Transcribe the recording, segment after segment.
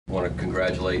want to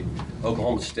congratulate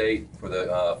Oklahoma State for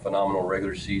the phenomenal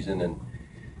regular season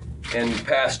and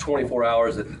past 24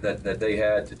 hours that they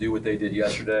had to do what they did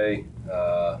yesterday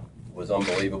was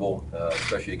unbelievable,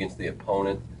 especially against the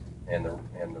opponent and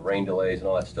the rain delays and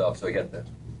all that stuff. So you got to,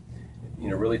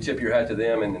 really tip your hat to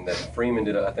them, and that Freeman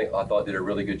I thought did a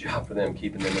really good job for them,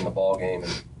 keeping them in the ball game.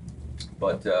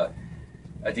 But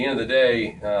at the end of the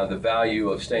day, the value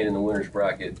of staying in the winners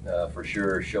bracket for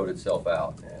sure showed itself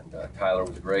out. And Tyler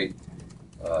was great.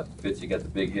 Fitzy got the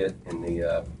big hit in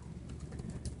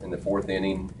the fourth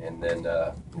inning, and then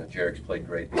Jarek's played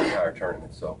great the entire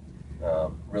tournament. So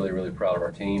really, really proud of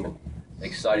our team and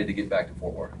excited to get back to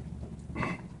Fort Worth.